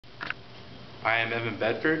I am Evan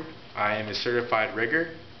Bedford. I am a certified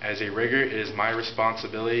rigger. As a rigger, it is my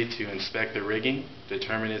responsibility to inspect the rigging,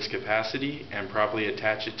 determine its capacity, and properly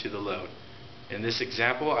attach it to the load. In this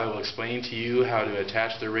example, I will explain to you how to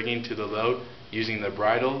attach the rigging to the load using the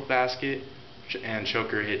bridle basket and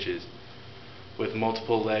choker hitches with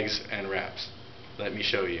multiple legs and wraps. Let me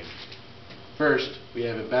show you. First, we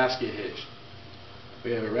have a basket hitch.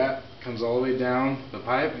 We have a wrap, comes all the way down the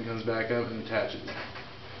pipe and comes back up and attaches.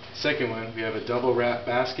 Second one, we have a double wrap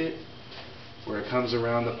basket where it comes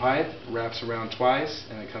around the pipe, wraps around twice,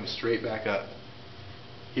 and it comes straight back up.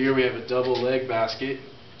 Here we have a double leg basket,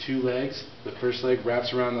 2 legs. The first leg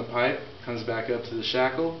wraps around the pipe, comes back up to the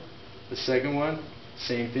shackle. The second one,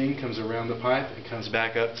 same thing, comes around the pipe and comes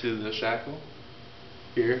back up to the shackle.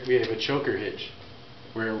 Here we have a choker hitch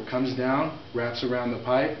where it comes down, wraps around the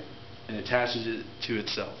pipe, and attaches it to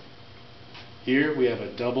itself. Here we have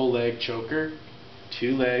a double leg choker,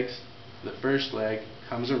 2 legs. The first leg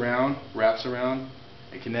comes around, wraps around,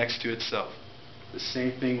 and connects to itself. The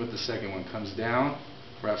same thing with the second one. Comes down,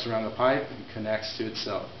 wraps around the pipe, and connects to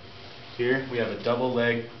itself. Here we have a double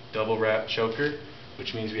leg, double wrap choker,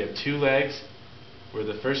 which means we have 2 legs where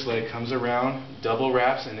the first leg comes around, double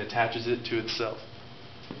wraps, and attaches it to itself.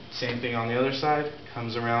 Same thing on the other side,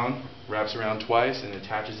 comes around, wraps around twice, and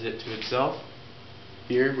attaches it to itself.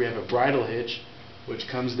 Here we have a bridle hitch, which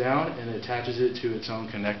comes down and attaches it to its own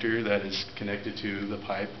connector that is connected to the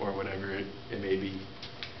pipe or whatever it may be.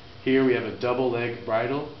 Here we have a double leg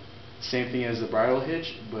bridle, same thing as the bridle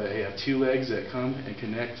hitch, but they have 2 legs that come and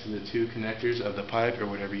connect to the 2 connectors of the pipe or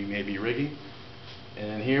whatever you may be rigging.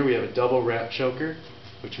 And here we have a double wrap choker,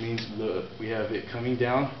 which means we have it coming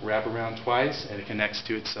down, wrap around twice, and it connects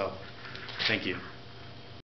to itself. Thank you.